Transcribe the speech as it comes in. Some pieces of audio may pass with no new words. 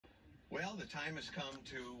Well, the time has come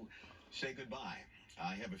to say goodbye.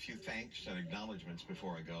 I have a few thanks and acknowledgments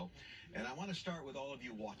before I go, and I want to start with all of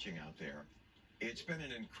you watching out there. It's been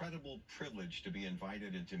an incredible privilege to be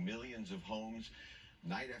invited into millions of homes,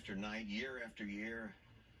 night after night, year after year,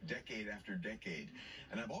 decade after decade.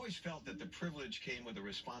 And I've always felt that the privilege came with a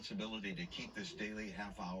responsibility to keep this daily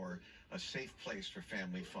half hour a safe place for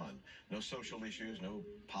family fun. No social issues, no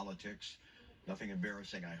politics, nothing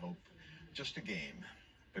embarrassing, I hope, just a game.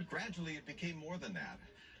 But gradually it became more than that.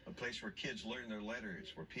 A place where kids learn their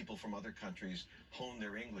letters, where people from other countries hone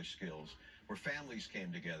their English skills, where families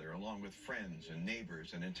came together along with friends and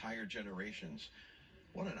neighbors and entire generations.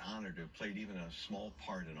 What an honor to have played even a small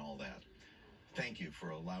part in all that. Thank you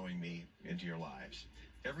for allowing me into your lives.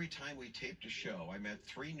 Every time we taped a show, I met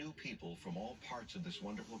 3 new people from all parts of this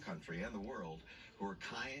wonderful country and the world who were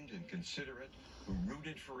kind and considerate, who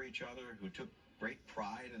rooted for each other, who took great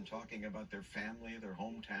pride in talking about their family, their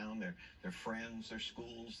hometown, their friends, their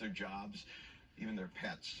schools, their jobs, even their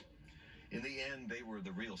pets. In the end, they were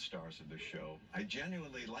the real stars of the show. I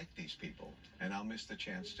genuinely like these people, and I'll miss the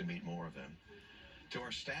chance to meet more of them. To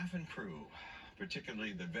our staff and crew,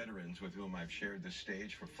 particularly the veterans with whom I've shared the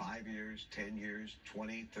stage for 5 years, 10 years,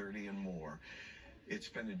 20, 30, and more, it's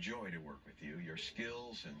been a joy to work with you. Your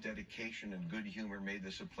skills and dedication and good humor made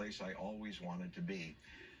this a place I always wanted to be.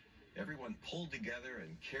 Everyone pulled together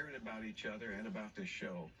and cared about each other and about this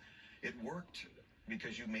show. It worked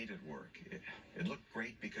because you made it work. It looked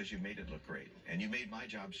great because you made it look great. And you made my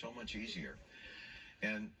job so much easier.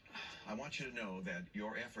 And I want you to know that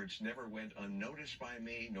your efforts never went unnoticed by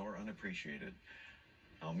me nor unappreciated.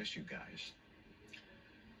 I'll miss you guys.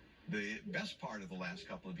 The best part of the last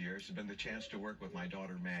couple of years has been the chance to work with my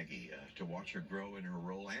daughter Maggie, to watch her grow in her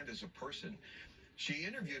role and as a person. She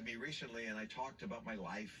interviewed me recently, and I talked about my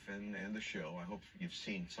life and the show. I hope you've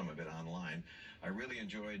seen some of it online. I really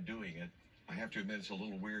enjoyed doing it. I have to admit it's a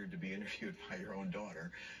little weird to be interviewed by your own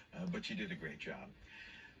daughter, but she did a great job.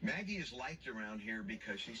 Maggie is liked around here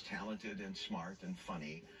because she's talented and smart and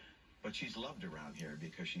funny, but she's loved around here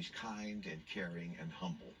because she's kind and caring and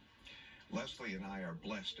humble. Leslie and I are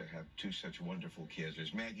blessed to have 2 such wonderful kids.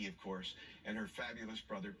 There's Maggie, of course, and her fabulous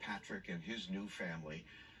brother Patrick and his new family.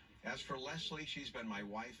 As for Leslie, she's been my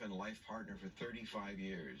wife and life partner for 35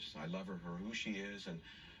 years. I love her for who she is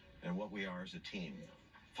and what we are as a team.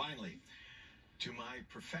 Finally, to my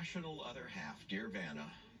professional other half, dear Vanna,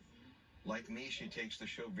 like me, she takes the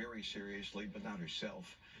show very seriously, but not herself.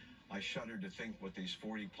 I shudder to think what these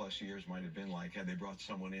 40-plus years might have been like had they brought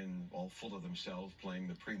someone in all full of themselves playing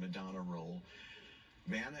the prima donna role.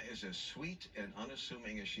 Vanna is as sweet and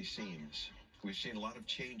unassuming as she seems. We've seen a lot of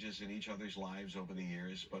changes in each other's lives over the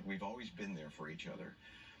years, but we've always been there for each other.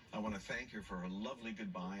 I want to thank her for her lovely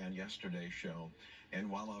goodbye on yesterday's show.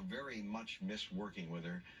 And while I'll very much miss working with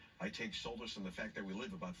her, I take solace in the fact that we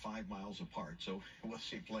live about 5 miles apart, so we'll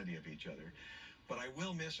see plenty of each other. But I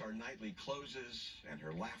will miss our nightly closes and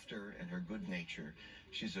her laughter and her good nature.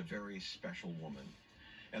 She's a very special woman.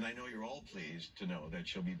 And I know you're all pleased to know that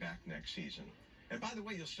she'll be back next season. And by the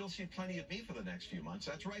way, you'll still see plenty of me for the next few months.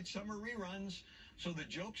 That's right, summer reruns. So the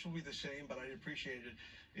jokes will be the same, but I'd appreciate it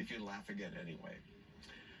if you'd laugh again anyway.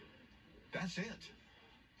 That's it.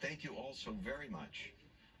 Thank you all so very much,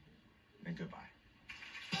 and goodbye.